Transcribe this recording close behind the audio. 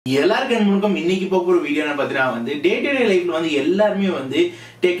எல்லாருக்கும் இன்னைக்கு போற வீடியோ என்ன பார்த்தீங்கன்னா வந்து டே டு டே லைஃப்ல வந்து எல்லாருமே வந்து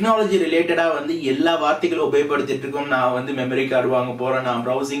டெக்னாலஜி ரிலேட்டடா வந்து எல்லா வார்த்தைகளும் உபயோகப்படுத்திட்டு இருக்கோம். நான் வந்து மெமரி கார்டு வாங்க போறேன், நான்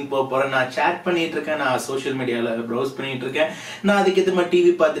ப்ரௌசிங் போறேன், நான் சேட் பண்ணிட்டு இருக்கேன், நான் சோஷியல் மீடியால ப்ரௌஸ் பண்ணிட்டு இருக்கேன், நான் அதுக்கேற்ற மாதிரி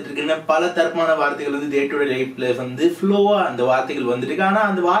டிவி பார்த்துட்டு இருக்கேன். பல தரமான வார்த்தைகள் வந்து டே டு டே லைஃப்ல வந்து ஃப்ளோவா அந்த வார்த்தைகள் வந்துட்டு இருக்கு. ஆனா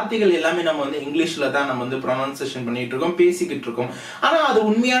அந்த வார்த்தைகள் எல்லாமே நம்ம வந்து இங்கிலீஷ்ல தான் நம்ம வந்து ப்ரொனன்சியேஷன் பண்ணிட்டு இருக்கோம், பேசிக்கிட்டு இருக்கோம். ஆனா அது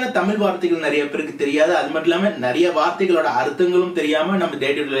உண்மையான தமிழ் வார்த்தைகள் நிறைய பேருக்கு தெரியாது. அது மட்டும் இல்லாம நிறைய வார்த்தைகளோட அர்த்தங்களும் தெரியாம நம்ம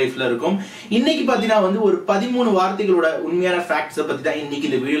டே டு டே லைஃப்ல இருக்கும். இன்னைக்கு பாத்தீங்கன்னா வந்து ஒரு 13 வார்த்தைகளோட உண்மையான ஃபேக்ட்ஸ் பத்தி தான் இன்னைக்கு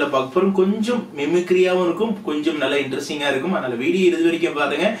இந்த வீடியோல பார்க்க போறோம். கொஞ்சம் மிமிக்ரியாவும் இருக்கும், கொஞ்சம் நல்ல இன்ட்ரெஸ்டிங்கா இருக்கும். அதனால வீடியோ இது வரைக்கும்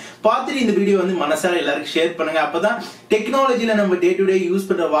பாருங்க. பார்த்துட்டு இந்த வீடியோ வந்து மனசார எல்லாருக்கும் ஷேர் பண்ணுங்க. அப்பதான் டெக்னாலஜில நம்ம டே டு டே யூஸ்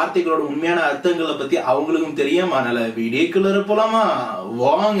பண்ற வார்த்தைகளோட உண்மையான அர்த்தங்களை பத்தி அவங்களுக்கும் தெரியும். அதனால வீடியோக்குள்ள போலாமா?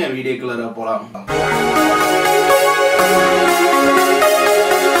 வாங்க வீடியோக்குள்ள போலாம்.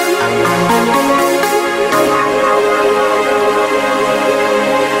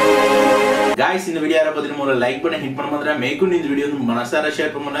 गाइस இந்த வீடியோவை பத்தின ஒரு லைக் பண்ணி ஹிட் பண்ண மாதிரி மேற்கொண்டு இந்த வீடியோ வந்து மனசார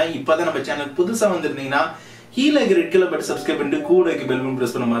ஷேர் பண்ணுங்க. இப்பதான் நம்ம சேனல் புதுசா வந்திருந்தீங்கன்னா கீழே ரெட் கலர் பட்டன் சப்ஸ்கிரைப் பண்ணிட்டு கூட பெல் பட்டன்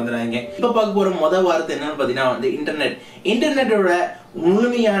பிரஸ் பண்ண மறந்துடாதீங்க. இப்ப பார்க்க போற முதல் வார்த்தை என்னன்னு பாத்தீங்கன்னா வந்து இன்டர்நெட். இன்டர்நெட்டோட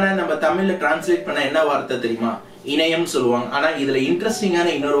முழுமையான நம்ம தமிழ்ல டிரான்ஸ்லேட் பண்ண என்ன வார்த்தை தெரியுமா? இணையம் சொல்லுவாங்க. ஆனா இதுல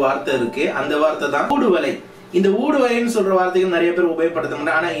இன்ட்ரெஸ்டிங்கான இன்னொரு வார்த்தை இருக்கு. அந்த வார்த்தை தான் ஊடுவலை. இந்த ஊடுவலைன்னு சொல்ற வார்த்தைகள் நிறைய பேர் உபயோகப்படுத்த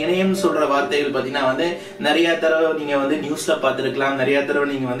மாட்டாங்க. ஆனா இணையம் சொல்ற வார்த்தைகள் பாத்தீங்கன்னா வந்து நிறைய தடவை நீங்க வந்து நியூஸ்ல பாத்துருக்கலாம், நிறைய தடவை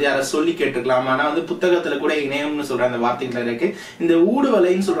நீங்க வந்து யாரை சொல்லி கேட்டுருக்கலாம். ஆனா வந்து புத்தகத்துல கூட இணையம்னு சொல்ற அந்த வார்த்தைகள் இருக்கு. இந்த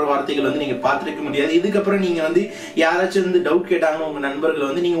ஊடுவலைன்னு சொல்ற வார்த்தைகள் வந்து நீங்க பாத்துருக்க முடியாது. இதுக்கப்புறம் நீங்க வந்து யாராச்சும் வந்து டவுட் கேட்டாங்கன்னு உங்க நண்பர்கள்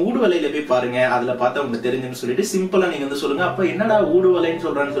வந்து நீங்க ஊடுவலையில போய் பாருங்க, அதுல பார்த்தா உங்களுக்கு தெரிஞ்சுன்னு சொல்லிட்டு சிம்பிளா நீங்க வந்து சொல்லுங்க. அப்ப என்னடா ஊடுவலைன்னு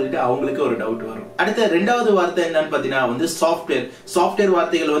சொல்றான்னு சொல்லிட்டு அவங்களுக்கு ஒரு டவுட் வரும். அடுத்த ரெண்டாவது வார்த்தை என்னன்னு பாத்தீங்கன்னா வந்து சாஃப்ட்வேர். சாஃப்ட்வேர்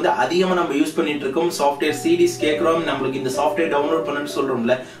வார்த்தைகள் வந்து அதிகமா நம்ம யூஸ் பண்ணிட்டு இருக்கோம். சாஃப்ட்வேர் கேக்குறோம், நம்மளுக்கு இந்த சாஃப்ட்வேர் டவுன்லோட் பண்ணணும்னு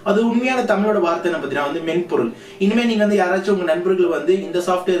சொல்றோம்ல, அது உண்மையான தமிழோட வார்த்தை என்ன பார்த்தீங்கன்னா வந்து மென்பொருள். இனிமே நீங்க வந்து யாராச்சும் உங்க நண்பர்கள் வந்து இந்த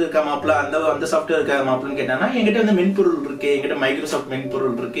சாஃப்ட்வேர் இருக்கா மாப்ள, அந்த சாஃப்ட்வேர் இருக்கா மாப்ளன்னு கேட்டாங்கன்னா என்கிட்ட வந்து மென்பொருள் இருக்கு, என்கிட்ட மைக்ரோசாஃப்ட்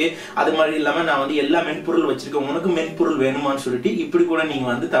மென்பொருள் இருக்கு, அது மாதிரி இல்லாம நான் வந்து எல்லா மென்பொருள் வச்சிருக்கேன், உனக்கு மென்பொருள் வேணுமான்னு சொல்லிட்டு இப்படி கூட நீங்க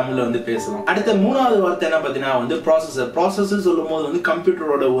வந்து தமிழ்ல வந்து பேசலாம். அடுத்த மூணாவது வார்த்தை என்ன பார்த்தீங்கன்னா வந்து ப்ராசஸர். ப்ராசஸர் சொல்லும் போது வந்து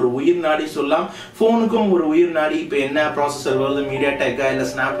கம்ப்யூட்டரோட ஒரு உயிர் நாடி சொல்லலாம், போனுக்கும் ஒரு உயிர் நாடி. இப்ப என்ன ப்ராசஸர் வருது, மீடியா டெக்கா இல்ல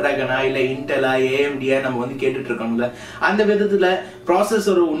ஸ்னாப் டிராகனா இல்ல இன்டெலா ஏஎம்டியா நம்ம வந்து கேட்டுட்டு இருக்கோம்ல. அந்த விதத்துல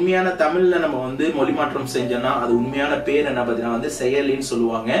ப்ராசஸர் உண்மையான தமிழ்ல நம்ம வந்து மொழி மாற்றம் செஞ்சோம்னா அது உண்மையான பேர் என்ன பார்த்தீங்கன்னா வந்து செயலின்னு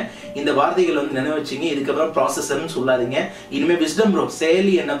சொல்லுவாங்க. இந்த வார்த்தைகள் வந்து நினைவு வச்சுங்க. இதுக்கப்புறம் ப்ராசஸர்னு சொல்லாதீங்க. இனிமே விஸ்டம் ப்ரோ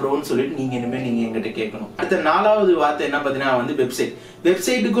செயலி என்ன ப்ரோன்னு சொல்லிட்டு நீங்க இனிமே நீங்க எங்கிட்ட கேட்கணும். அடுத்த நாலாவது வார்த்தை என்ன பார்த்தீங்கன்னா வந்து வெப்சைட்.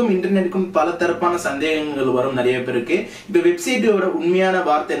 வெப்சைட்டுக்கும் இன்டர்நெட்டுக்கும் பல தரப்பான சந்தேகங்கள் வரும் நிறைய பேருக்கு. இப்ப வெப்சைட்டோட உண்மையான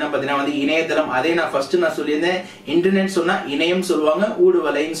வார்த்தை என்ன பார்த்தீங்கன்னா வந்து இணையதளம். அதே நான் ஃபர்ஸ்ட் நான் சொல்லியிருந்தேன், இன்டர்நெட் சொன்னா இணையம் சொல்லுவாங்க,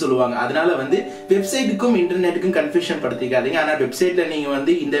 ஊடுவலைன்னு சொல்லுவாங்க. அதனால வந்து வெப்சைட்டுக்கும் இன்டர்நெட்டுக்கும் கன்ஃபியூஷன் படுத்திக்காதீங்க. ஆனா வெப்சைட்ல நீங்க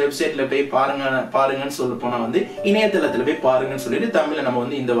வந்து இந்த வெப்சைட்ல போய் பாருங்கன்னு சொல்ல போனா வந்து இணையதளத்துல போய் பாருங்கன்னு சொல்லிட்டு தமிழ்ல நம்ம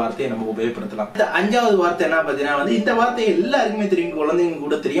வந்து இந்த வார்த்தையை நம்ம உபயோகப்படுத்தலாம். அஞ்சாவது வார்த்தை என்ன பார்த்தீங்கன்னா வந்து இந்த வார்த்தை எல்லாருக்குமே தெரியும், குழந்தைங்க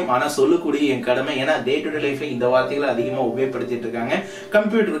கூட தெரியும். ஆனா சொல்லக்கூடிய என் கடமை. ஏன்னா டே டு டே லைஃப்ல இந்த வார்த்தைகளை அதிகமா உபயோகப்படுத்திட்டு இருக்காங்க.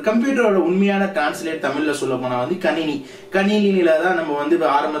 கம்ப்யூட்டரோட உண்மையான டிரான்ஸ்லேட் தமிழ்ல சொல்ல போனா வந்து கணினி. கணினியில தான் நம்ம வந்து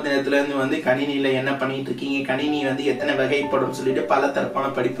ஆரம்ப நேரத்துல இருந்து வந்து கணினியில என்ன பண்ணிட்டு இருக்கீங்க, கணினி வந்து எத்தனை வகைப்படும் சொல்லிட்டு பல தரப்பான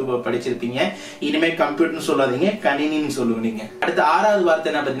படிப்பு படிச்சிருப்பீங்க. இனிமே கம்ப்யூட்டர்னு சொல்லாதீங்க, கணினின்னு சொல்லுவீங்க. அடுத்த ஆறாவது வார்த்தை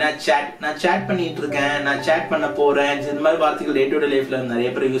என்ன பார்த்தீங்கன்னா சேட். நான் சேட் பண்ணிட்டு இருக்கேன், நான் சேட் பண்ண போறேன். இந்த மாதிரி வார்த்தைகள் டே டு டே லைஃப்ல நிறைய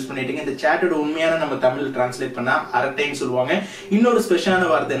பேர் யூஸ் பண்ணிட்டு. இந்த சேட்டோட உண்மையான நம்ம தமிழ் டிரான்ஸ்லேட் பண்ணா அரட்டைன்னு சொல்லுவாங்க. இன்னொரு ஸ்பெஷலான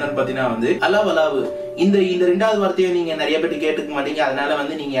வார்த்தை என்னன்னு பாத்தீங்கன்னா வந்து அளவளவு. இந்த ரெண்டாவது வார்த்தையை நீங்க நிறைய பேர் கேட்டுக்க மாட்டீங்க. அதனால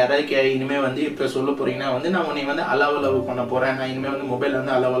வந்து நீங்க யாராவது இனிமே வந்து இப்ப சொல்ல போறீங்கன்னா வந்து நான் உன்னை வந்து அளவளவு பண்ண போறேன், நான் இனிமே வந்து மொபைல்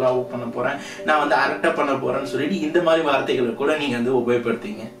வந்து அளவளவு பண்ண போறேன், நான் வந்து அரட்டை பண்ண போறேன்னு சொல்லிட்டு இந்த மாதிரி வார்த்தைகளை கூட நீங்க வந்து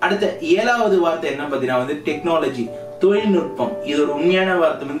உபயோகப்படுத்தீங்க. அடுத்த ஏழாவது வார்த்தை என்ன பாத்தீங்கன்னா வந்து டெக்னாலஜி, தொழில்நுட்பம். இது ஒரு உண்மையான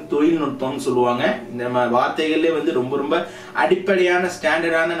வார்த்தை வந்து தொழில்நுட்பம் சொல்லுவாங்க. இந்த வார்த்தைகளே வந்து ரொம்ப ரொம்ப அடிப்படையான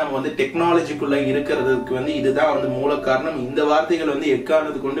ஸ்டாண்டர்டான நம்ம வந்து டெக்னாலஜிக்குள்ள இருக்கிறதுக்கு வந்து இதுதான் வந்து மூல காரணம். இந்த வார்த்தைகள் வந்து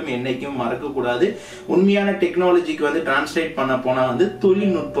எக்காரணது கொண்டும் என்னைக்கும் மறக்க கூடாது. உண்மையான டெக்னாலஜிக்கு வந்து டிரான்ஸ்லேட் பண்ண போனா வந்து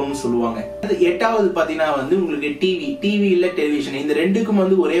தொழில்நுட்பம் சொல்லுவாங்க. எட்டாவது பாத்தீங்கன்னா வந்து உங்களுக்கு டிவி இல்ல டெலிவிஷன். இந்த ரெண்டுக்கும்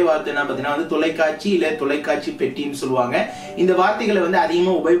வந்து ஒரே வார்த்தை என்ன பாத்தீங்கன்னா வந்து தொலைக்காட்சி இல்ல தொலைக்காட்சி பெட்டின்னு சொல்லுவாங்க. இந்த வார்த்தைகளை வந்து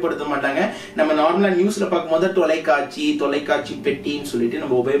அதிகமா உபயோகப்படுத்த மாட்டாங்க. நம்ம நார்மலா நியூஸ்ல பார்க்கும்போது தொலைக்காட்சி பெட்டின்னு சொல்லிட்டு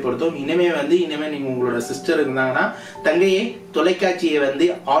நம்ம உபயோகப்படுத்தும். இனிமே நீங்க உங்களோட சிஸ்டர் இருந்தாங்கன்னா தங்கையை தொலைக்காட்சியை வந்து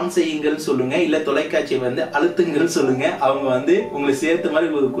ஆன் செய்யுங்கள் சொல்லுங்க, இல்ல தொலைக்காட்சியை வந்து அழுத்துங்கள் சொல்லுங்க. அவங்க வந்து உங்களை சேர்த்த மாதிரி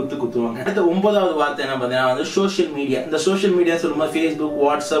ஒரு குத்துவாங்க. அடுத்த 9வது வார்த்தை என்ன பார்த்தீங்கன்னா வந்து சோஷியல் மீடியா. இந்த சோஷியல் மீடியா சொல்லும்போது ஃபேஸ்புக்,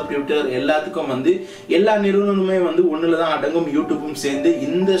 வாட்ஸ்அப், ட்விட்டர் எல்லாத்துக்கும் வந்து எல்லா நிறுவனமுமே வந்து ஒண்ணுலதான் அடங்கும். யூடியூப்பும் சேர்ந்து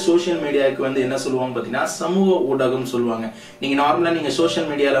இந்த சோஷியல் மீடியாவுக்கு வந்து என்ன சொல்லுவாங்க பாத்தீங்கன்னா சமூக ஊடகம் சொல்லுவாங்க. நீங்க நார்மலா நீங்க சோஷியல்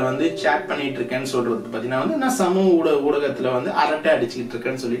மீடியால வந்து சேட் பண்ணிட்டு இருக்கேன்னு சொல்றதுக்கு பாத்தீங்கன்னா வந்து நான் சமூக ஊடகத்துல வந்து அரட்டை அடிச்சுக்கிட்டு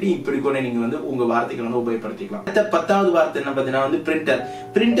இருக்கேன்னு சொல்லிட்டு இப்படி கூட நீங்க வந்து உங்க வார்த்தைகளை வந்து உபயோகப்படுத்திக்கலாம். அடுத்த 10வது வார்த்தை என்ன பாத்தீங்கன்னா வந்து பிரிண்டர்.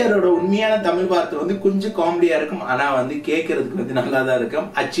 பிரிண்டரோட உண்மையான தமிழ் வார்த்தை வந்து கொஞ்சம் காமெடியா இருக்கும், ஆனா வந்து கேட்கறதுக்கு வந்து நல்லா தான் இருக்கும்.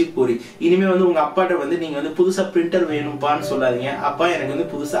 அச்சுப்பொறி. இனிமே வந்து உங்க அப்பாட்ட வந்து நீங்க வந்து புதுசா பிரிண்டர் வேணும்பான்னு சொல்லாதீங்க. அப்பா எனக்கு வந்து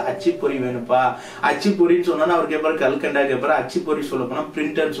புதுசா அச்சுப்பொறி வேணும்ப்பா. அச்சுப்பொறின்னு சொன்னா அவர் கேட்பாரு, கல்கண்டா கேட்பாரு. அச்சுப்பொறி சொல்ல போனா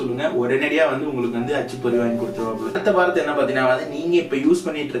பிரிண்டர் சொல்லுங்க, உடனடியா வந்து உங்களுக்கு வந்து அச்சுப்பொறி வாங்கி கொடுத்துருவாங்க. அடுத்த வார்த்தை என்ன பாத்தீங்கன்னா வந்து நீங்க இப்ப யூஸ்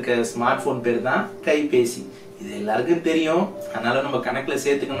பண்ணிட்டு இருக்க ஸ்மார்ட் போன் பேர் தான் கைபேசி. இது எல்லாருக்கும் தெரியும், அதனால நம்ம கணக்குல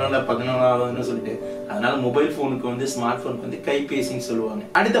சேர்த்துக்கணும்ல 11வது சொல்லிட்டு, அதனால மொபைல் போனுக்கு வந்து ஸ்மார்ட் போனுக்கு வந்து கைபேசின்னு சொல்லுவாங்க.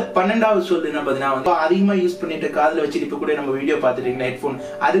 அடுத்த 12வது சொல்லு என்ன பாத்தீங்கன்னா வந்து அதிகமா யூஸ் பண்ணிட்டு காதுல வச்சுட்டு இப்ப கூட நம்ம வீடியோ பாத்துட்டீங்கன்னா ஹெட்போன்,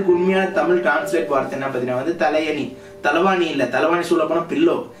 அதுக்கு உண்மையான தமிழ் டிரான்ஸ்லேட் வார்த்தை என்ன பாத்தீங்கன்னா வந்து தலையணி. தலவாணி இல்ல, தலவாணி சொல்ல போனா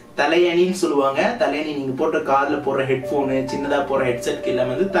பில்லோ, தலையணின்னு சொல்லுவாங்க. தலையணி நீங்க போட்ட காதுல போடுற ஹெட்போனு, சின்னதா போற ஹெட்செட்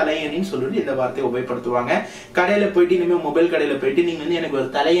எல்லாம் வந்து தலையணின்னு சொல்லிட்டு இந்த வார்த்தையை உபயோகப்படுத்துவாங்க. கடையில போயிட்டு இனிமே மொபைல் கடையில போயிட்டு நீங்க வந்து எனக்கு ஒரு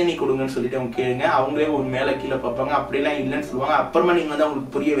தலையணி கொடுங்கன்னு சொல்லிட்டு அவங்க கேளுங்க. அவங்களே ஒரு மேல கீழே பார்ப்பாங்க, அப்படிலாம் இல்லைன்னு சொல்லுவாங்க. அப்புறமா நீங்க வந்து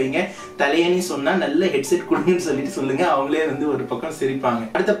அவங்களுக்கு புரிய வைங்க, தலையணி சொன்னா நல்ல ஹெட்செட் கொடுங்கன்னு சொல்லிட்டு சொல்லுங்க. அவங்களே வந்து ஒரு பக்கம் சிரிப்பாங்க.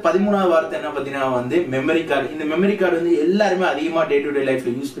 அடுத்த 13வது வார்த்தை என்ன பாத்தீங்கன்னா வந்து மெமரி கார்டு. இந்த மெமரி கார்டு வந்து எல்லாருமே அதிகமா டே டு டே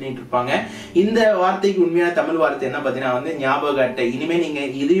லைஃப்ல யூஸ் பண்ணிட்டு இருப்பாங்க. இந்த வார்த்தைக்கு உண்மையான தமிழ் வார்த்தை என்ன பாத்தீங்கன்னா வந்து ஞாபக அட்டை. இனிமே நீங்க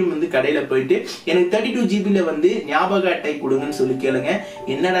இதையும் வந்து கடையில போயிட்டு எனக்கு 32 ஜிபில வந்து ஞாபக அட்டை கொடுங்கன்னு சொல்லி கேளுங்க.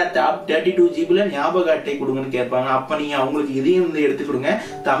 என்னடா 32 ஜிபில ஞாபக அட்டை கொடுங்கன்னு கேட்பாங்க. அப்ப நீங்க அவங்களுக்கு இதையும் வந்து எடுத்து கொடுங்க.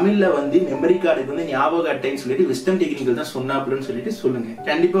 தமிழ்ல வந்து மெமரி கார்டுக்கு வந்து ஞாபக அட்டைன்னு சொல்லிட்டு விஸ்டம் டெக்னிக்கல் தான் சொன்னாப்லன்னு சொல்லிட்டு சொல்லுங்க.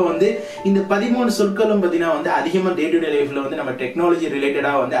 கண்டிப்பா வந்து இந்த 13 சொற்களும் பாத்தீங்கன்னா வந்து அதிகமா டே டு டே லைஃப்ல வந்து நம்ம டெக்னாலஜி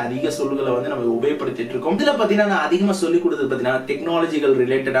ரிலேட்டடா வந்து அதிக சொல்லுகளை வந்து நம்ம உபயோகப்படுத்திட்டு இருக்கோம். இதுல பாத்தீங்கன்னா நான் அதிகமா சொல்லி கொடுத்தது பாத்தீங்கன்னா டெக்னாலஜிக்கல்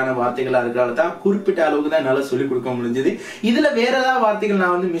ரிலேட்டடான வார்த்தைகளா இருக்கிறதால தான் குறிப்பிட்ட அளவுக்கு தான் என்னால சொல்லிக் கொடுக்க முடிஞ்சது. இதுல வேற ஏதாவது வார்த்தைகள்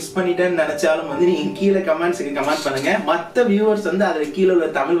நான் வந்து மிஸ் பண்ணிட்டேன்னு நினைச்சாலும் வந்து நீங்க கீழே கமெண்ட்ஸ்க்கு கமெண்ட் பண்ணுங்க. மத்த வியூவர்ஸ் வந்து அதுல கீழே உள்ள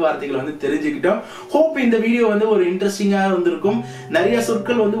தமிழ் வார்த்தைகள் வந்து தெரிஞ்சுக்கிட்டோம். ஹோப் இந்த வீடியோ வந்து ஒரு இன்ட்ரெஸ்டிங்கா இருந்திருக்கும். நிறைய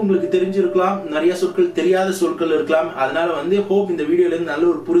சொற்கள் வந்து உங்களுக்கு தெரிஞ்சிருக்கலாம், நிறைய சொற்கள் தெரியாத சொற்கள் இருக்கலாம். அதனால வந்து ஹோப் இந்த வீடியோல இருந்து நல்ல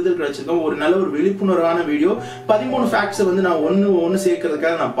ஒரு புரிதல் கிடைச்சிருக்கும், ஒரு நல்ல ஒரு விழிப்புணர்வான வீடியோ. 13 ஃபேக்ட்ஸ் வந்து நான் ஒன்னு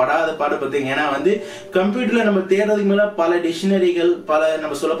சேர்க்கறதுக்காக நான் படாத பாடுபட்டேன். ஏன்னா வந்து கம்ப்யூட்டர்ல நம்ம தேடுறதுக்கு மேல பல டிக்ஷனரிகள், பல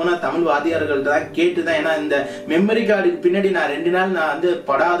நம்ம சொல்ல போனா தமிழ் வாத்தியார்கள் தான் கேட்டுதான். ஏன்னா இந்த மெமரி கார்டுக்கு பின்னாடி நான் 2 நாள் நான் வந்து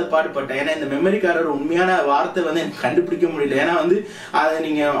படாத பாடுபட்டேன். ஏன்னா இந்த மெமரி கார்டோட உண்மையான வார்த்தை வந்து எனக்கு கண்டுபிடிக்க முடியல. ஏன்னா வந்து அதை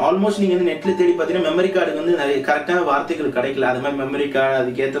நீங்க ஆல்மோஸ்ட் நீங்க வந்து நெட்ல தேடி பாத்தீங்கன்னா மெமரி கார்டுக்கு வந்து நிறைய கரெக்டான வார்த்தைகள் கிடைக்கல. அது மாதிரி மெமரி கார்டு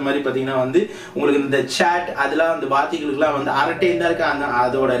அதுக்கு ஏற்ற மாதிரி பாத்தீங்கன்னா வந்து உங்களுக்கு இந்த சாட் அதெல்லாம் அந்த வார்த்தைகளுக்குலாம் வந்து அரட்டை தான் இருக்கு.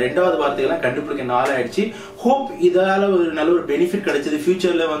 அதோட 2வது வார்த்தைகள்லாம் கண்டுபிடிக்க நாள் ஆயிடுச்சு. ஹோப் இதால ஒரு நல்ல ஒரு பெனிஃபிட் கிடைச்சது.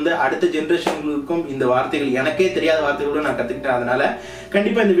 ஃபியூச்சர்ல வந்து அடுத்த ஜெனரேஷனுக்கும் இந்த வார்த்தைகள் எனக்கே தெரியாத வார்த்தைகளும் நான் கத்துக்கிட்டேன். அதனால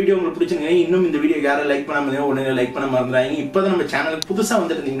கண்டிப்பா இந்த வீடியோ உங்களுக்கு பிடிச்சிருங்க. இன்னும் இந்த வீடியோ யாரும் லைக் பண்ணாம உடனே லைக் பண்ண மறந்துறாங்க. இப்பதான் நம்ம சேனலுக்கு புதுசா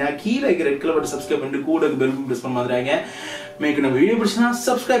வந்துருந்தீங்கன்னா கீழே இருக்கிற ரெட் கலர் பட்டன் சப்ஸ்கிரைப் பண்ணிட்டு கூட பெல் பிரஸ் பண்ண மாதிரிங்க. மேற்கு நம்ம வீடியோ பிடிச்சா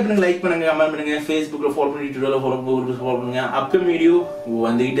சப்ஸ்கிரைப் பண்ணுங்க, லைக் பண்ணுங்க, கமெண்ட் பண்ணுங்க, Facebookல ஃபாலோ பண்ணி ட்விட்டர்ல ஃபாலோ பண்ணுங்க. அப்கமிங் வீடியோ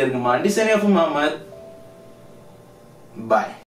வந்துகிட்டே இருக்குமா. Design of Mohammed. பாய்.